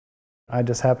I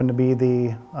just happened to be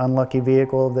the unlucky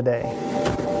vehicle of the day.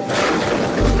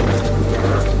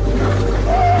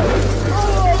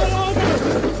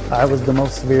 I was the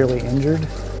most severely injured.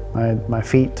 My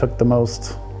feet took the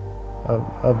most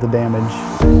of the damage.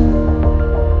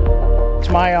 It's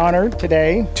my honor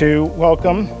today to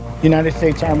welcome United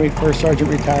States Army First Sergeant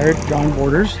Retired John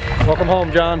Borders. Welcome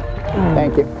home, John.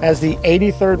 Thank you. As the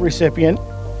 83rd recipient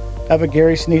of a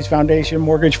Gary Sinise Foundation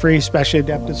mortgage-free specially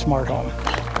adapted smart home.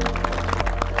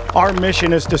 Our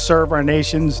mission is to serve our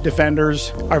nation's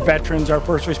defenders, our veterans, our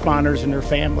first responders, and their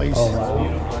families. Oh,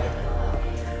 wow.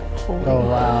 Oh,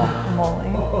 wow. Mollie.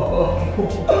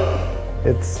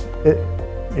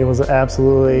 It was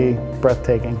absolutely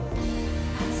breathtaking.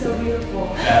 So beautiful.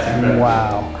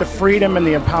 Wow. The freedom and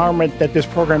the empowerment that this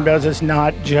program does is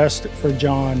not just for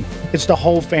John. It's the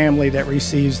whole family that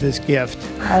receives this gift.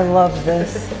 I love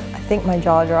this. I think my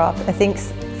jaw dropped. I think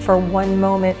for one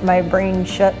moment my brain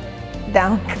shut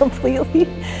down completely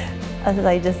as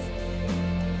I just...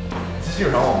 This is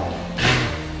your home.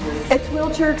 It's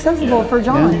wheelchair accessible for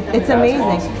John. Yeah. It's amazing.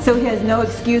 Awesome. So he has no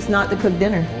excuse not to cook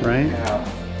dinner. Right? Yeah.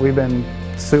 We've been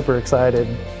super excited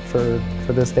for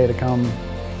this day to come.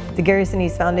 The Gary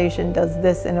Sinise Foundation does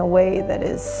this in a way that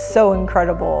is so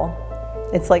incredible.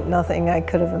 It's like nothing I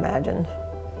could have imagined.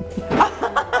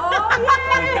 Oh,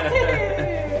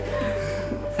 yay!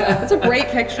 That's a great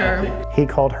picture. He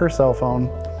called her cell phone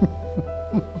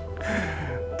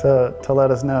to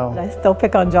let us know. I still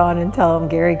pick on John and tell him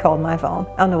Gary called my phone.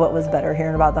 I don't know what was better,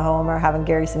 hearing about the home or having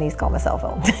Gary Sinise call my cell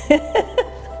phone.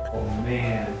 Oh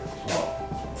man.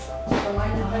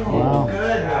 Wow.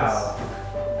 Goodness.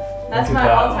 That's my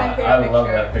all-time favorite picture. I love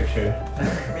that picture.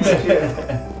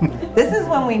 This is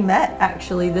when we met,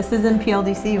 actually. This is in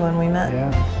PLDC when we met.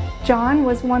 Yeah. John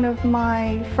was one of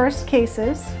my first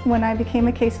cases when I became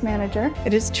a case manager.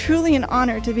 It is truly an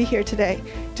honor to be here today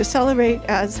to celebrate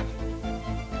as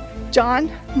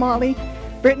John, Mollie,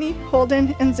 Brittany,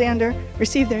 Holden, and Xander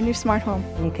receive their new smart home.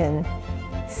 You can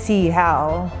see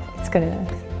how it's going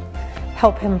to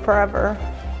help him forever.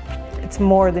 It's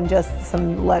more than just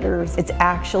some letters. It's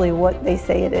actually what they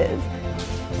say it is.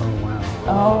 Oh, wow.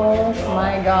 Oh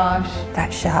my gosh.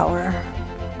 That shower,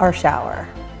 our shower,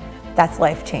 that's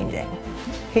life-changing.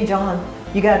 Hey John,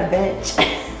 you got a bench.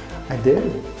 I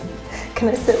did. Can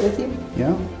I sit with you?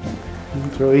 Yeah.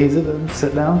 It's really easy to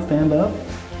sit down, stand up.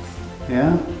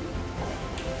 Yeah.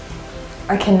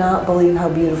 I cannot believe how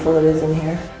beautiful it is in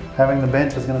here. Having the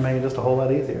bench is going to make it just a whole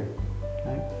lot easier.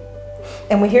 Right?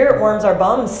 And we hear it warms our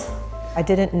bums. I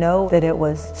didn't know that it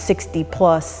was 60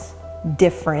 plus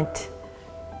different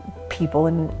people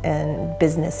and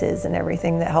businesses and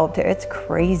everything that helped here. It's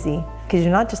crazy, because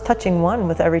you're not just touching one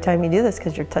with every time you do this,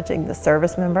 because you're touching the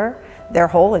service member, their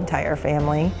whole entire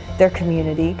family, their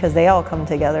community, because they all come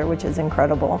together, which is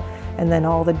incredible. And then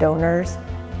all the donors,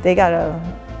 they gotta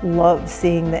love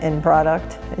seeing the end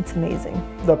product. It's amazing.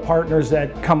 The partners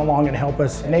that come along and help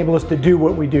us enable us to do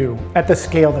what we do at the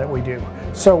scale that we do.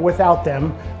 So without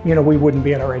them, we wouldn't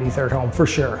be at our 83rd home for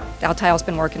sure. Daltile's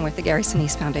been working with the Gary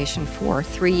Sinise Foundation for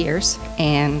 3 years,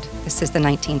 and this is the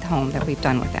 19th home that we've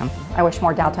done with them. I wish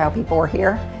more Daltile people were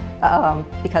here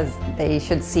because they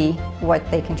should see what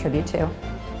they contribute to.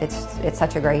 It's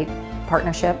such a great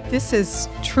partnership. This is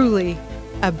truly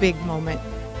a big moment.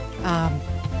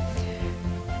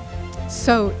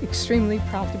 So extremely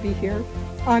proud to be here,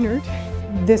 honored.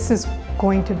 This is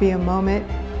going to be a moment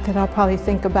that I'll probably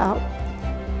think about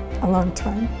a long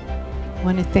time. I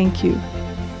want to thank you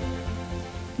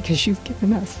because you've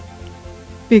given us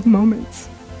big moments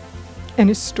and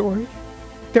a story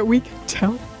that we can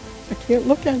tell. I can't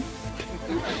look at it.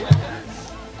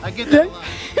 I get that.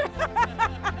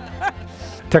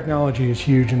 Technology is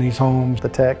huge in these homes. The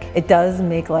tech. It does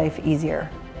make life easier.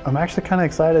 I'm actually kind of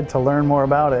excited to learn more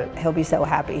about it. He'll be so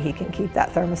happy he can keep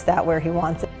that thermostat where he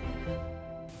wants it.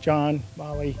 John,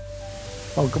 Mollie,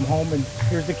 welcome home, and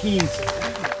here's the keys.